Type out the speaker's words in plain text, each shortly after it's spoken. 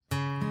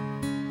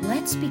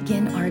let's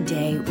begin our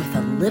day with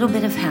a little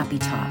bit of happy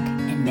talk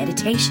and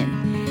meditation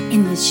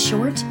in this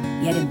short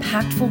yet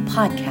impactful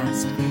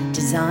podcast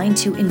designed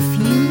to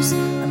infuse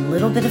a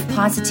little bit of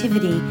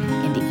positivity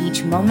into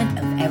each moment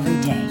of every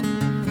day.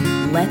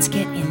 Let's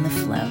get in the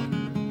flow.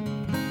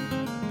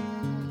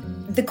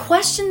 The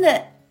question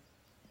that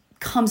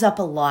comes up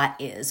a lot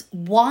is,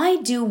 why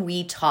do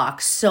we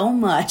talk so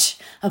much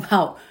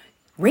about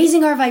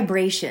raising our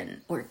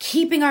vibration or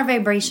keeping our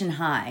vibration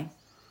high?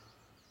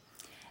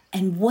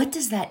 And what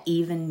does that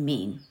even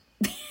mean?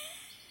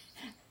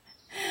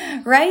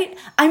 Right?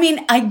 I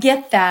mean, I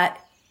get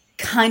that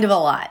kind of a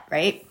lot,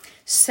 right?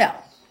 So,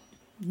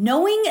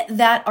 knowing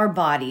that our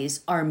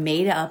bodies are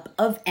made up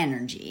of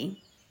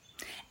energy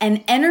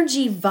and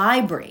energy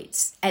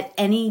vibrates at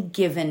any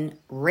given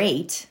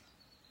rate,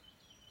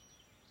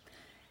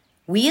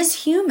 we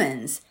as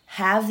humans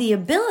have the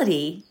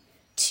ability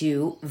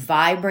to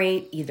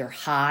vibrate either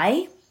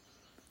high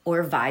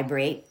or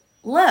vibrate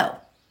low.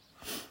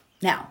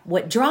 Now,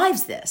 what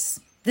drives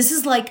this? This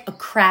is like a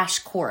crash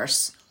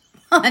course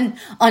on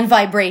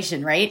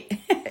vibration, right?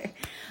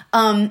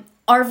 Our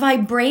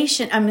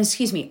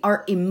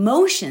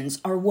emotions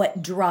are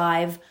what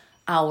drive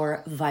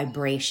our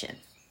vibration.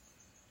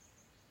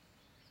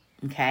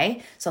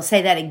 Okay? So I'll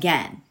say that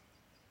again.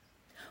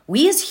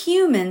 We as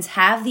humans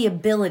have the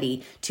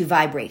ability to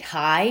vibrate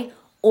high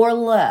or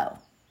low.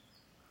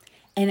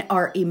 And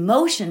our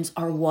emotions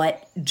are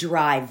what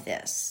drive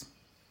this.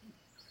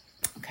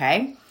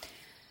 Okay?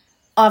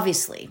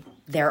 Obviously,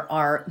 there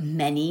are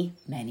many,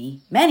 many,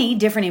 many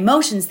different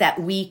emotions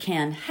that we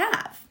can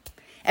have.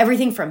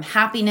 Everything from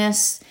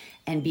happiness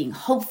and being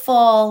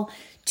hopeful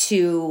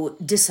to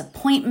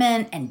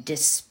disappointment and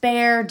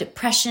despair,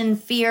 depression,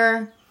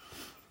 fear.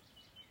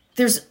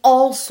 There's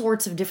all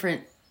sorts of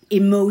different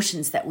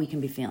emotions that we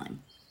can be feeling.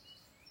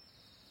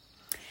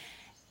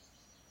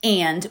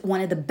 And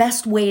one of the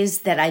best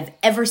ways that I've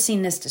ever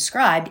seen this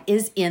described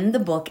is in the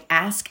book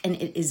Ask and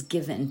It Is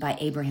Given by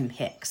Abraham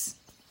Hicks.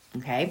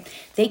 Okay,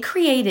 they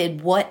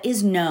created what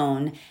is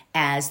known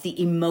as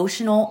the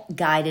emotional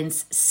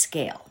guidance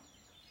scale.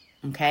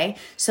 Okay,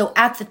 so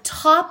at the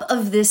top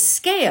of this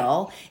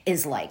scale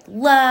is like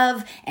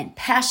love and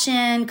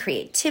passion,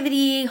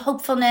 creativity,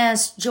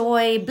 hopefulness,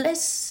 joy,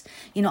 bliss,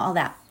 all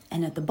that.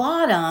 And at the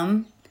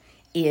bottom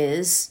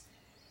is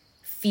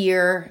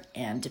fear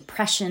and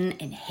depression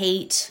and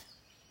hate,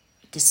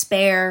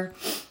 despair.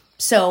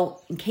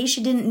 So in case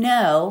you didn't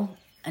know,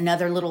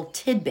 another little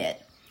tidbit.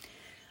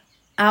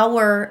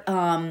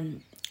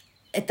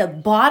 At the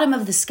bottom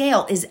of the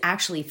scale is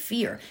actually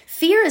fear.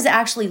 Fear is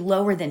actually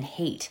lower than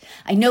hate.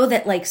 I know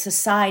that like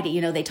society,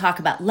 they talk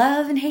about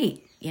love and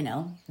hate,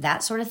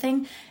 that sort of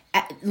thing,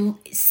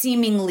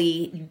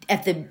 seemingly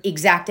at the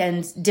exact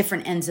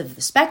different ends of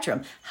the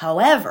spectrum.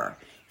 However,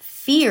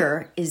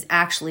 fear is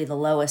actually the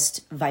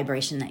lowest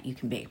vibration that you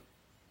can be.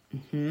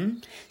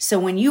 So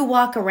when you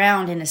walk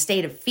around in a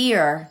state of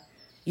fear,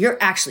 you're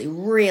actually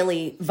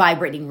really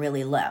vibrating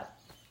really low.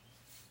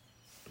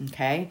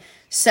 Okay,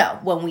 so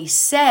when we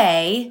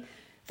say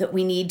that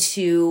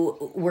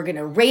we're going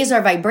to raise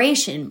our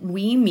vibration,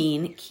 we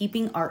mean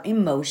keeping our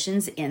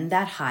emotions in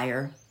that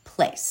higher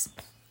place.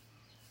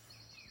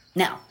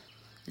 Now,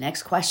 the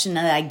next question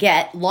that I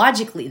get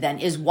logically then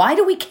is, why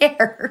do we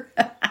care?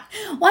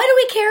 Why do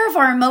we care if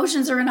our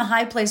emotions are in a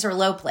high place or a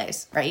low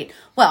place, right?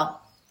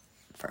 Well,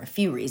 for a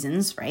few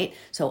reasons, right?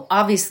 So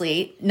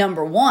obviously,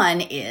 number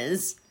one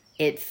is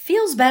it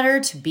feels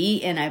better to be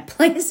in a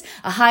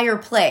higher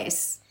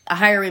place, a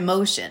higher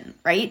emotion,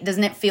 right?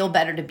 Doesn't it feel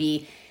better to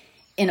be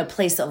in a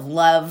place of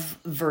love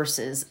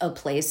versus a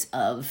place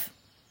of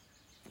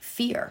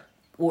fear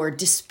or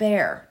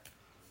despair?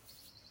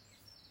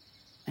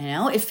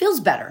 It feels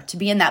better to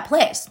be in that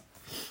place.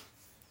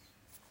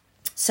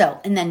 So,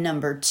 and then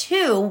number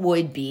two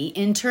would be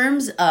in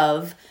terms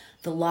of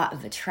the law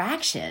of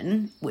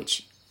attraction,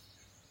 which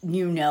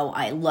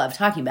I love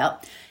talking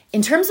about.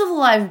 In terms of the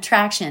law of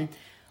attraction,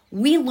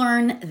 we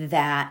learn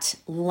that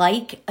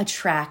like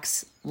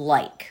attracts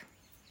like.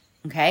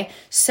 Okay,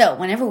 so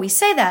whenever we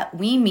say that,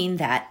 we mean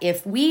that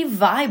if we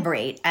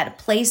vibrate at a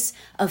place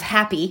of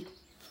happy,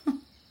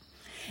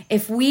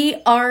 if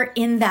we are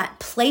in that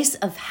place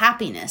of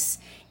happiness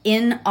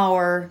in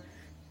our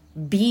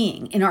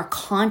being, in our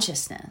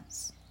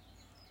consciousness,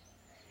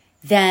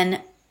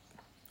 then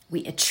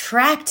we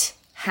attract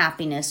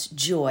happiness,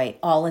 joy,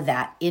 all of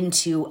that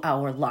into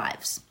our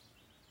lives.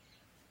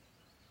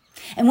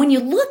 And when you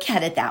look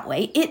at it that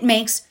way, it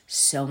makes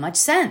so much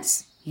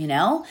sense.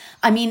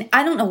 I mean,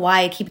 I don't know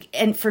why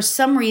and for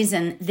some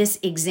reason, this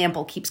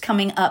example keeps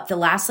coming up the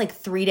last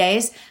 3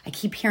 days. I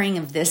keep hearing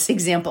of this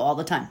example all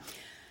the time.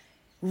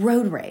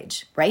 Road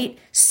rage, right?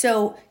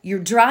 So you're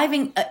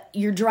driving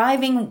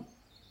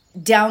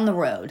down the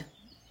road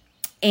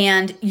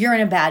and you're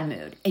in a bad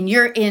mood and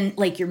you're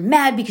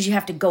mad because you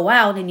have to go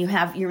out and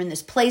you're in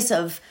this place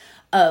of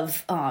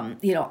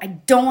I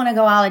don't want to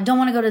go out. I don't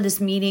want to go to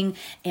this meeting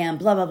and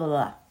blah, blah, blah,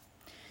 blah.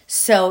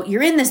 So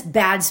you're in this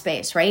bad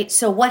space, right?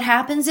 So what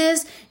happens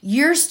is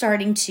you're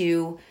starting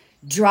to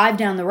drive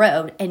down the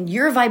road and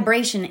your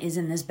vibration is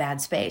in this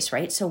bad space,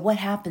 right? So what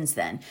happens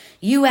then?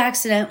 You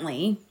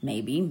accidentally,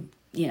 maybe,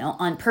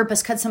 on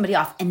purpose cut somebody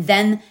off. And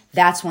then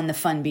that's when the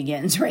fun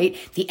begins, right?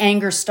 The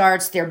anger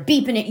starts. They're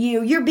beeping at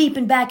you. You're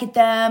beeping back at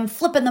them,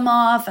 flipping them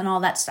off and all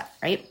that stuff,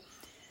 right?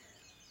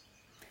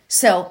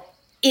 So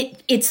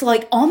it's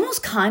like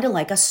almost kind of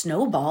like a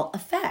snowball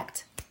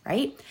effect,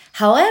 right?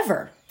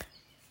 However,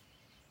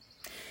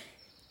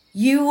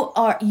 using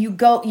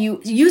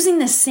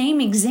the same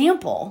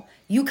example,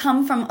 you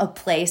come from a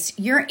place,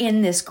 you're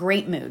in this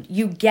great mood.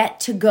 You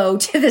get to go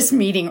to this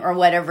meeting or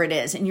whatever it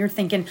is. And you're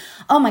thinking,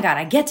 oh my God,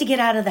 I get to get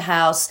out of the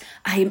house.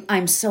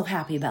 I'm so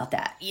happy about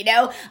that.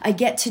 I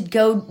get to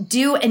go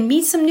do and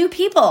meet some new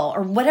people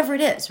or whatever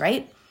it is,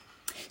 right?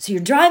 So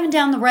you're driving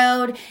down the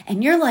road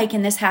and you're like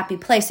in this happy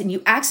place and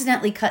you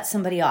accidentally cut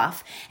somebody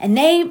off and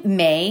they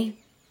may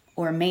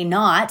or may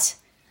not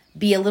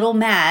be a little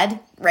mad,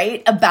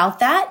 right, about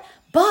that.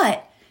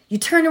 But you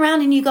turn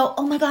around and you go,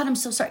 oh my God, I'm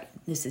so sorry.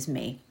 This is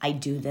me. I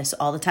do this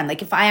all the time.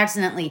 Like if I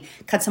accidentally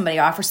cut somebody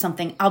off or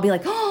something, I'll be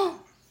like, oh,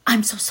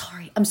 I'm so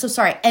sorry. I'm so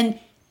sorry. And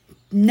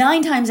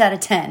 9 times out of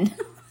 10,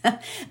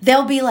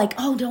 they'll be like,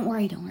 oh, don't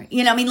worry.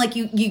 Like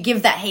you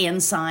give that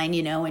hand sign,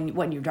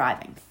 when you're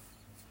driving.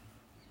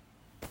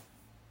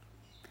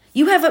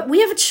 We have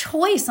a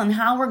choice on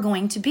how we're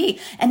going to be.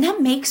 And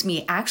that makes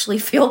me actually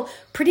feel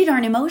pretty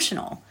darn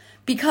emotional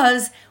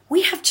because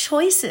we have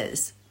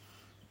choices.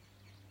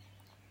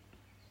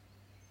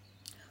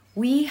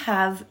 We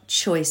have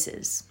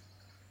choices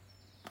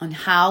on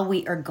how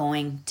we are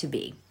going to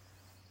be.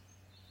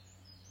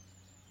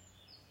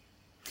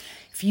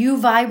 If you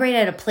vibrate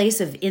at a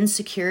place of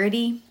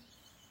insecurity,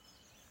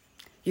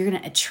 you're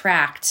going to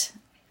attract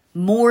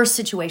more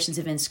situations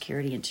of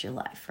insecurity into your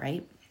life,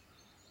 right?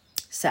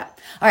 So,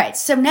 all right.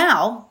 So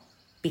now,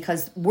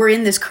 because we're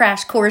in this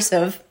crash course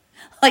of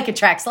like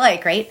attracts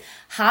like, right?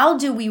 How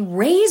do we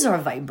raise our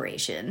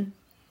vibration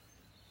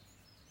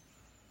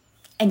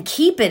and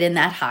keep it in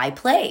that high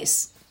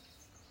place?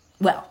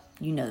 Well,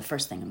 the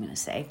first thing I'm going to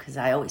say, because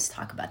I always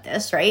talk about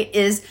this, right,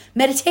 is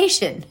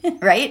meditation,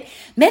 right?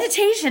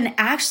 Meditation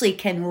actually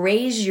can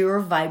raise your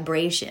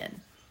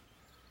vibration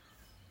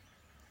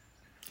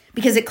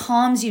because it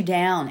calms you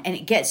down and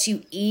it gets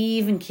you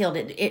even keeled.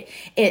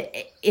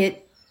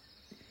 It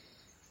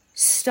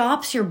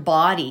stops your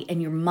body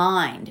and your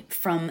mind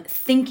from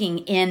thinking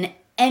in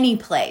any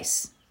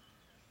place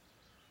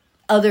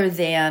other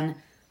than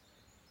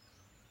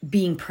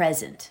being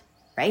present,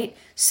 right?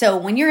 So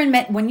when you're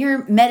when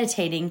you're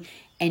meditating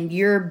and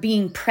you're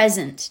being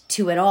present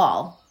to it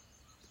all,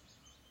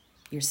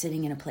 you're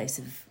sitting in a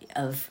place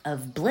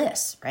of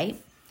bliss,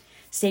 right?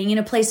 Staying in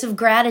a place of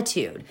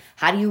gratitude.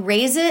 How do you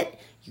raise it?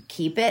 You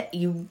keep it.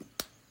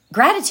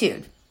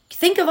 Gratitude.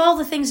 Think of all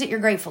the things that you're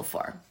grateful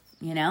for,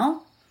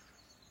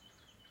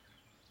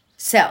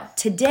 So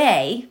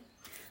today,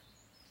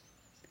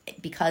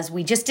 because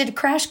we just did a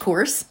crash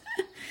course,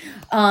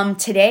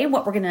 today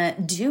what we're going to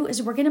do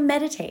is we're going to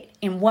meditate.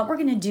 And what we're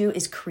going to do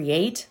is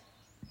create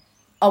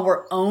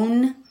our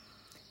own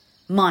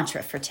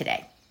mantra for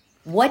today.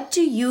 What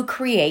do you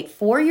create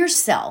for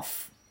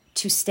yourself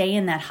to stay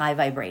in that high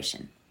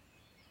vibration?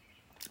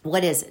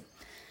 What is it?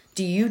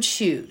 Do you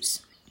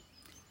choose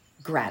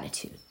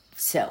gratitude?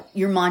 So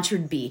your mantra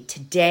would be,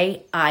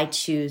 today I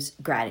choose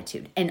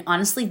gratitude. And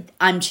honestly,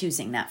 I'm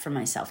choosing that for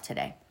myself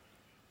today.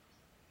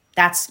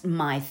 That's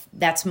my,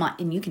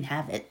 and you can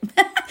have it.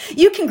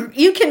 You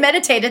can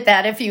meditate at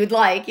that if you'd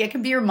like. It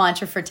can be your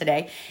mantra for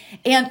today.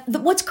 And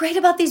what's great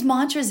about these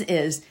mantras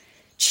is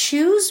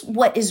choose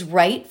what is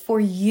right for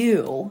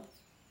you.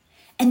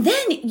 And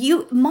then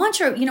we're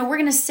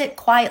going to sit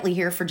quietly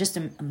here for just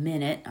a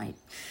minute.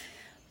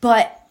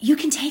 But you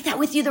can take that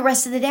with you the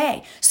rest of the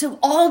day. So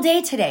all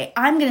day today,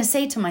 I'm going to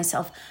say to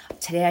myself,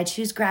 today I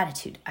choose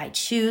gratitude. I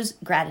choose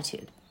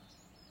gratitude.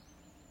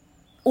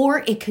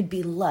 Or it could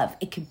be love.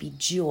 It could be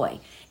joy.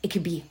 It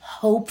could be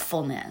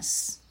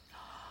hopefulness.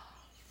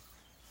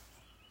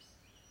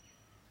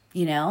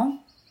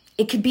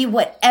 It could be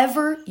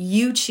whatever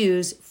you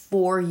choose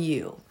for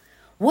you.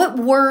 What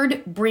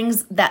word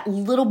brings that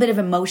little bit of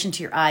emotion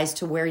to your eyes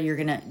to where you're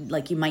going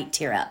to, you might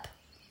tear up?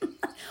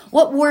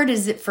 What word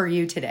is it for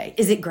you today?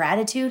 Is it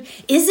gratitude?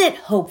 Is it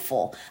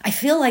hopeful? I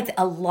feel like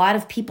a lot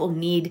of people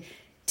need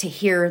to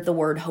hear the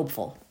word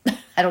hopeful.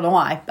 I don't know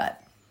why,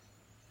 but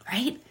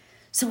right?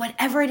 So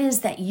whatever it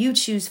is that you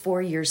choose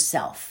for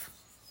yourself.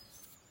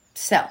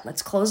 So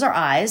let's close our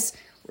eyes.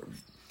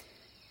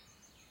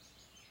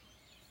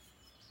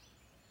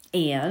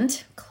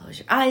 And close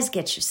your eyes,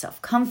 get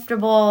yourself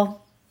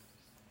comfortable.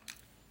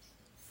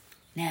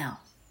 Now,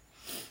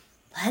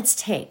 let's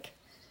take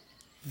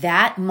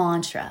that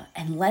mantra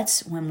and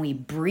when we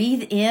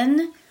breathe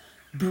in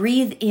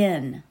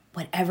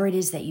whatever it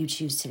is that you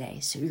choose today.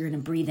 So you're going to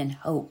breathe in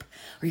hope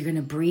or you're going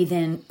to breathe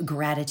in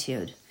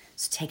gratitude.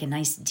 So take a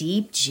nice,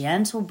 deep,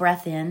 gentle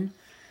breath in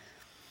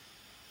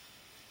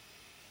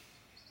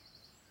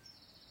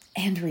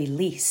and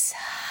release.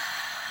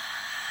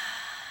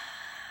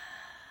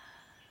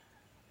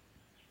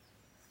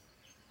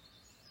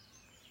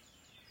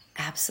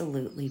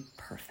 absolutely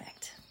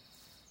perfect.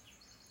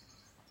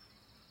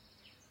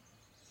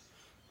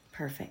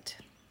 Perfect.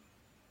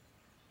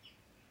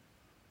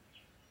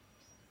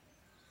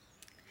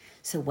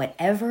 So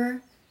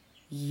whatever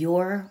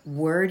your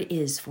word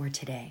is for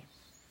today,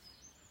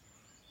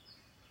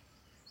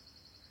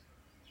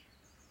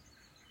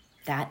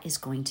 that is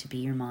going to be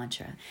your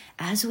mantra.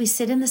 As we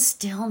sit in the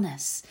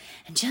stillness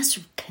and just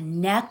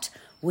connect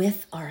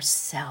with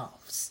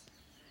ourselves,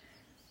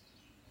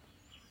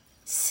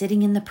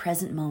 sitting in the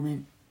present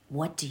moment,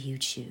 what do you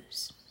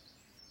choose?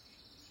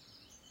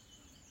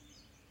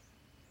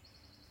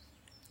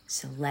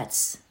 So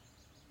let's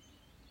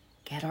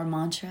get our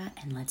mantra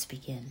and let's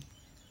begin.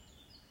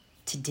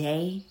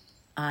 Today,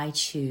 I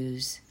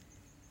choose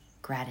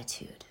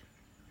gratitude.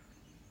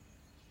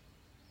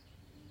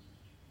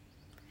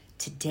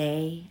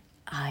 Today,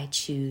 I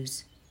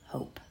choose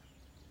hope.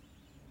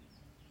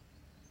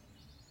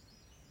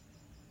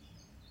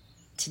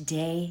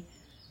 Today,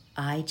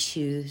 I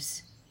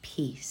choose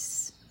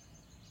peace.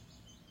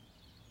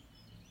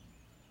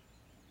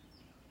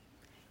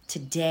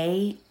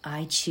 Today,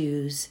 I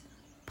choose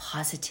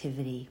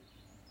positivity.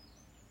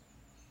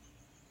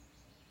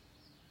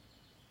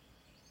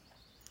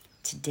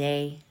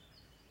 Today,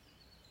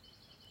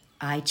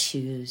 I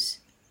choose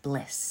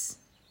bliss.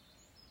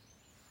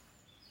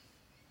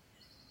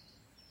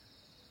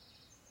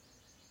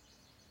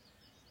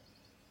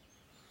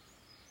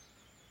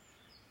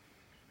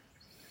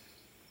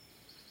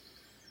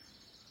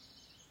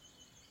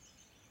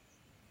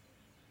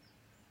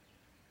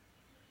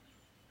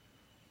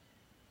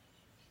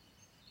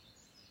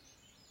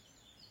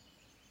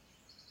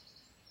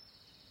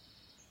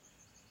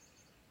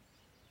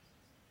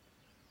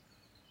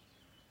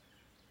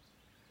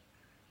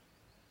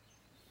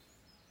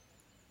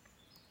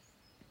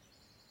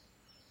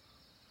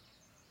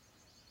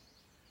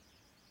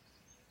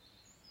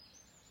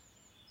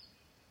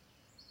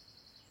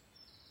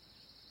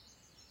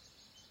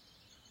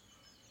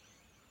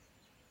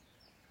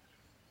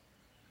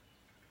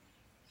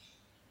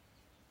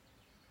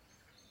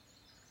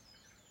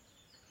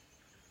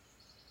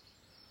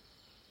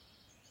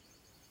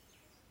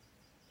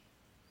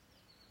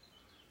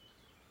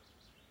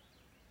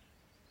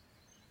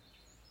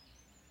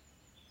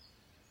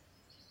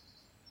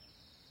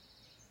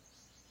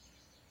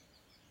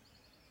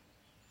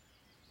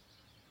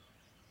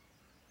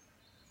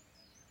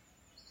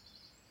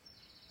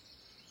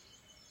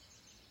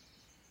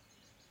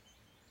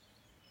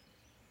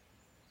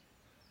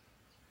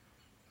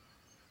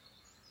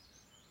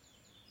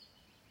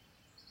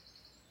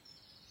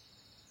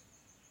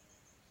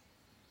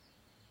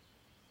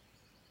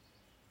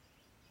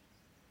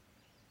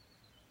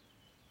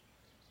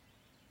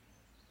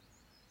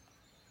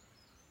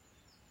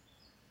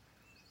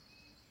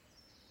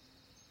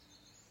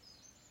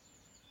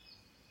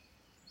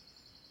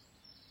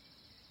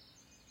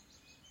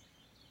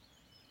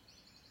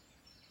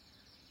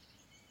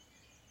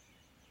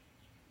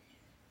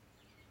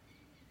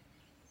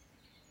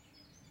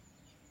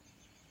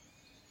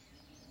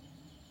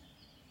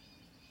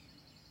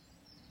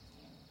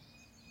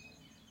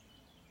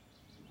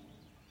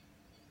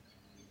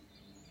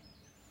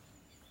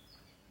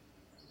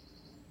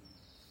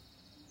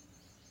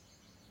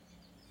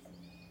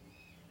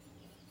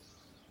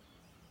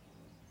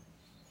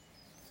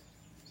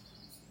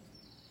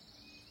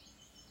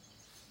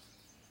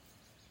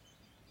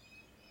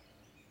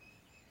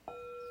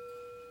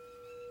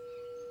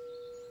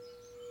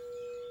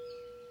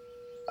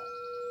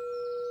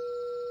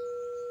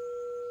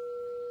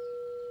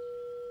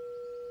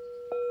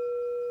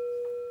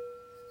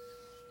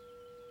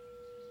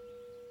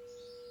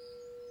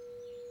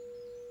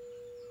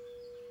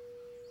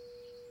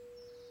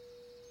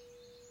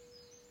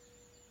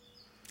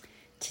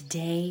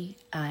 Today,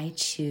 I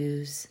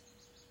choose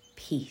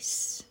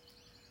peace.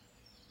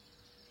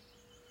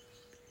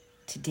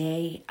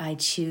 Today, I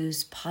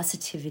choose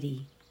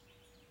positivity.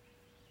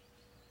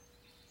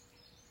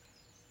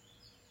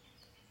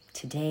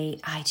 Today,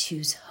 I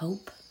choose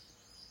hope.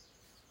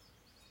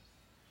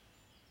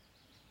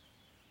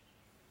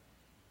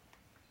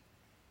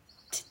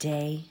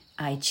 Today,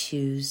 I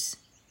choose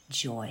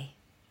joy.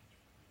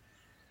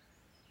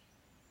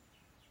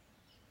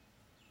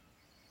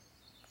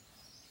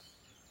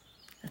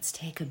 Let's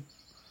take a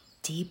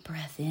deep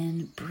breath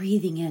in,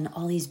 breathing in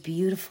all these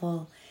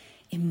beautiful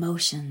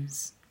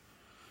emotions.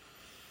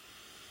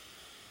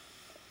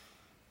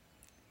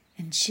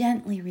 And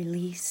gently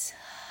release.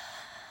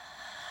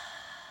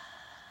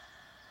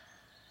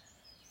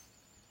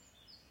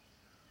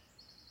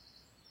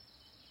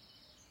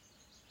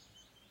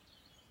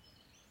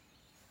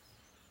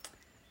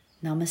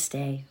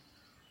 Namaste.